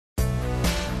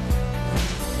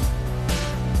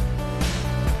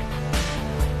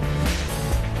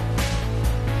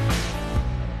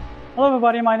Hello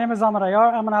everybody, my name is Amar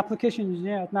Ayar. I'm an application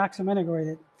engineer at Maxim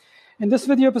Integrated. In this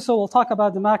video episode, we'll talk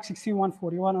about the Maxim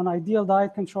C141, an ideal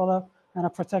diode controller and a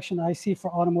protection IC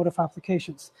for automotive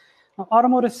applications. Now,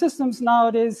 automotive systems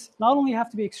nowadays not only have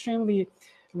to be extremely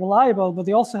reliable, but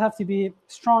they also have to be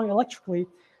strong electrically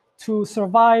to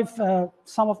survive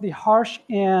some of the harsh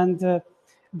and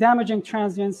damaging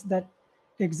transients that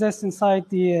exist inside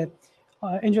the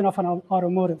engine of an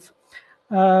automotive.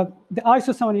 The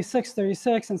ISO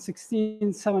 7636 and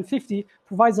 16750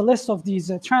 provides a list of these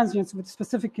transients with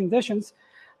specific conditions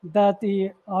that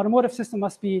the automotive system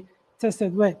must be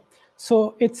tested with.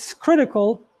 So it's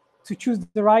critical to choose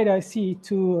the right IC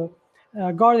to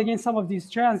guard against some of these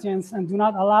transients and do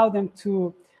not allow them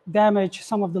to damage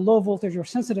some of the low voltage or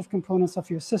sensitive components of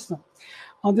your system.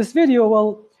 On this video,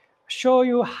 we'll show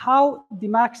you how the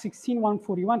Maxim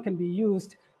C141 can be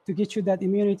used to get you that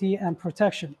immunity and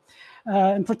protection.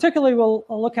 In particular, we'll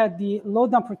look at the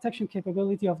load dump protection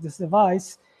capability of this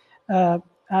device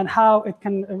and how it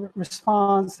can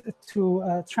respond to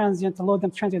a load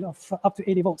dump transient of up to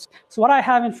 80 volts. So what I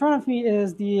have in front of me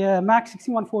is the Maxim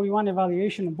C141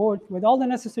 evaluation board with all the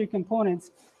necessary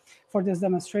components for this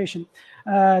demonstration.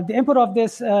 The input of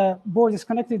this board is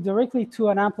connected directly to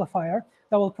an amplifier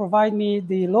that will provide me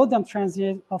the load dump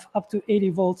transient of up to 80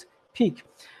 volts peak.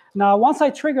 Now, once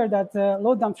I trigger that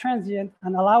load dump transient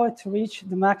and allow it to reach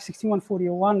the Maxim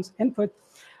C141's input,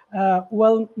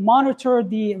 we'll monitor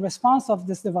the response of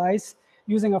this device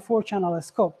using a 4-channel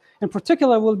scope. In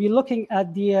particular, we'll be looking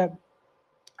at the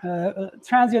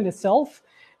transient itself,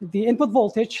 the input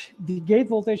voltage, the gate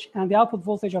voltage, and the output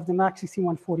voltage of the Maxim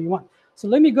C141. So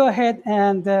let me go ahead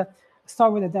and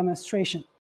start with a demonstration.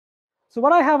 So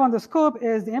what I have on the scope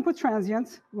is the input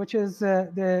transient, which is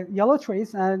the yellow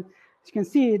trace, and as you can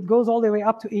see, it goes all the way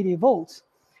up to 80 volts.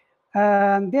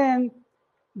 And then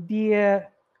the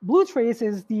blue trace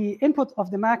is the input of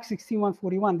the Maxim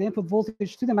C141, the input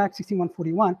voltage to the Maxim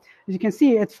C141. As you can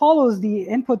see, it follows the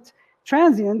input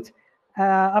transient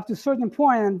up to a certain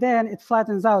point, and then it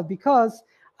flattens out because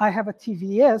I have a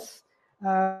TVS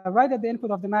right at the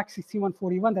input of the Maxim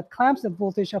C141 that clamps that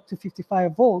voltage up to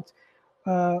 55 volts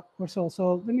or so.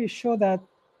 So let me show that.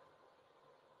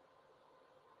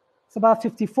 It's about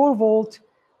 54 volt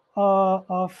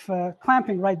of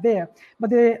clamping right there. But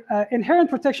the inherent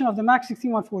protection of the Maxim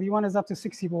C141 is up to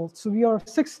 60 volts. So we are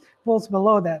 6 volts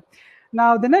below that.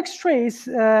 Now, the next trace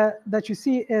that you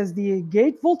see is the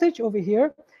gate voltage over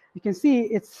here. You can see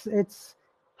it's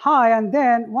high, and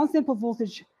then once the input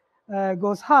voltage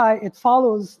goes high, it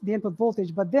follows the input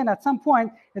voltage, but then at some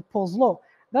point, it pulls low.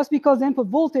 That's because the input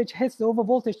voltage hits the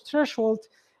overvoltage threshold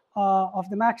of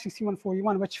the Maxim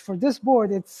C141, which for this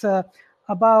board, it's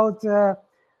about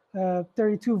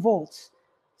 32 volts.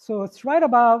 So it's right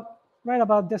about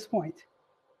this point.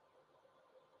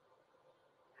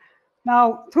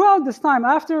 Now, throughout this time,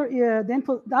 after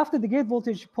the gate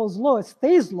voltage pulls low, it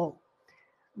stays low.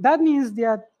 That means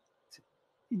that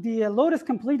the load is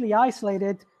completely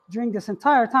isolated during this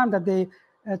entire time that the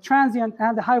transient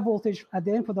and the high voltage at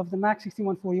the input of the Maxim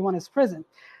C141 is present.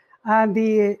 And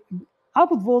the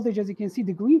output voltage, as you can see,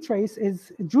 the green trace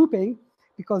is drooping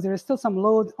because there is still some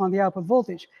load on the output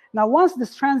voltage. Now, once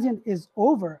this transient is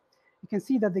over, you can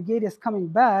see that the gate is coming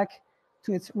back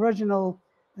to its original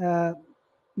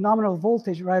nominal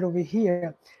voltage right over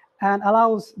here and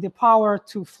allows the power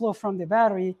to flow from the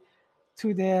battery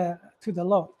to the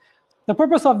load. The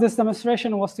purpose of this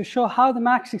demonstration was to show how the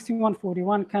Maxim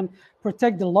C141 can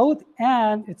protect the load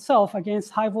and itself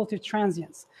against high voltage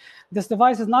transients. This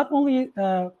device is not only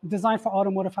designed for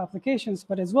automotive applications,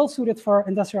 but is well suited for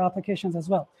industrial applications as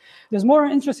well. There's more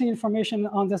interesting information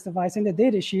on this device in the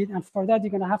data sheet, and for that, you're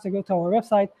going to have to go to our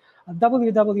website at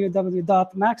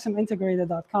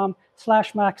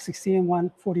www.maximintegrated.com/Maxim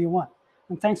C141.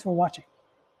 And thanks for watching.